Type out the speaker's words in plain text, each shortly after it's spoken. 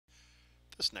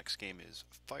This next game is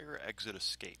Fire Exit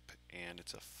Escape, and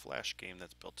it's a flash game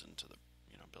that's built into the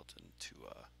built into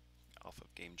Alpha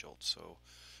Game Jolt. So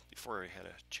before I had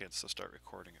a chance to start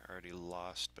recording, I already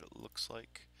lost, but it looks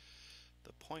like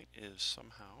the point is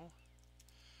somehow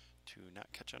to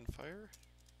not catch on fire.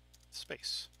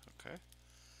 Space. Okay.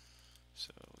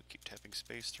 So we keep tapping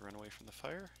space to run away from the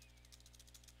fire,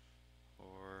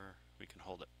 or we can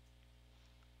hold it.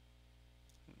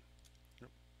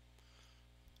 Nope.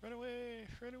 Run away!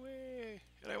 Run away!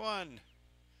 And I won!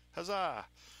 Huzzah!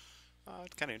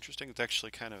 It's kind of interesting. It's actually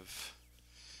kind of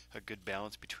a good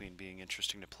balance between being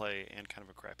interesting to play and kind of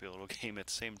a crappy little game at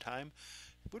the same time.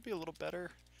 It would be a little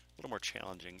better, a little more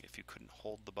challenging if you couldn't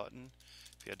hold the button,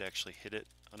 if you had to actually hit it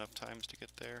enough times to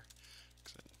get there.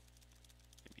 'Cause then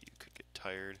maybe you could get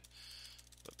tired,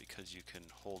 but because you can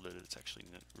hold it, it's actually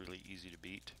really easy to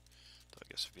beat. So I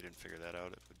guess if you didn't figure that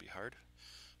out, it would be hard.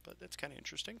 But that's kind of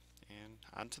interesting, and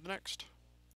on to the next.